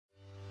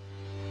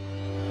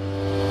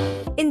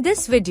In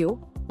this video,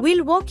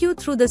 we'll walk you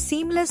through the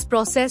seamless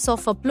process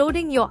of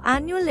uploading your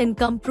annual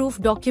income proof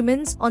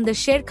documents on the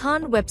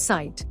Sharekhan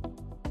website.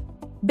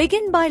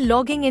 Begin by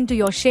logging into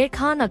your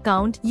Sharekhan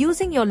account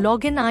using your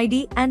login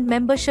ID and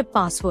membership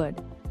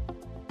password.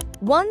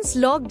 Once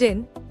logged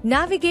in,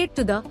 navigate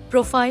to the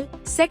Profile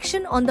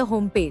section on the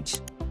home page.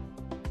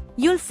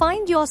 You'll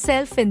find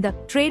yourself in the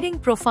Trading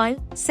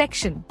Profile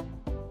section.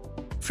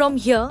 From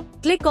here,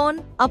 click on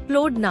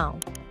Upload Now.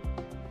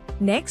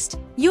 Next,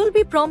 you'll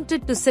be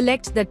prompted to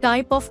select the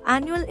type of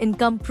annual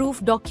income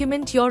proof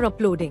document you're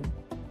uploading.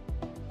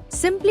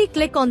 Simply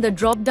click on the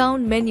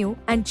drop-down menu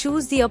and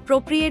choose the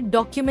appropriate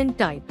document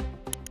type.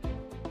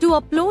 To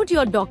upload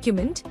your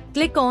document,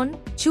 click on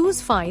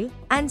Choose File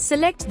and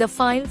select the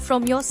file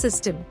from your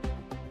system.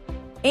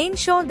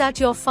 Ensure that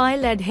your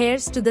file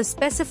adheres to the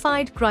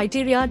specified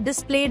criteria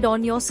displayed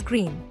on your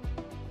screen.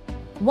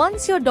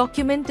 Once your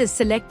document is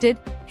selected,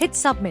 hit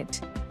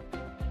Submit.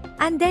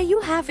 And there you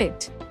have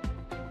it.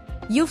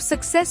 You've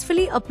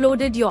successfully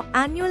uploaded your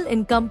annual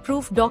income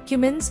proof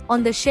documents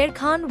on the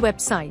Sharekhan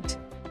website.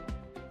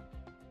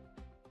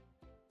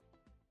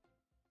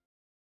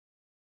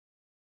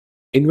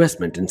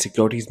 Investment in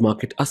securities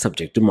market are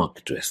subject to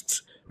market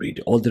risks.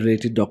 Read all the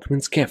related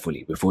documents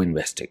carefully before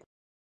investing.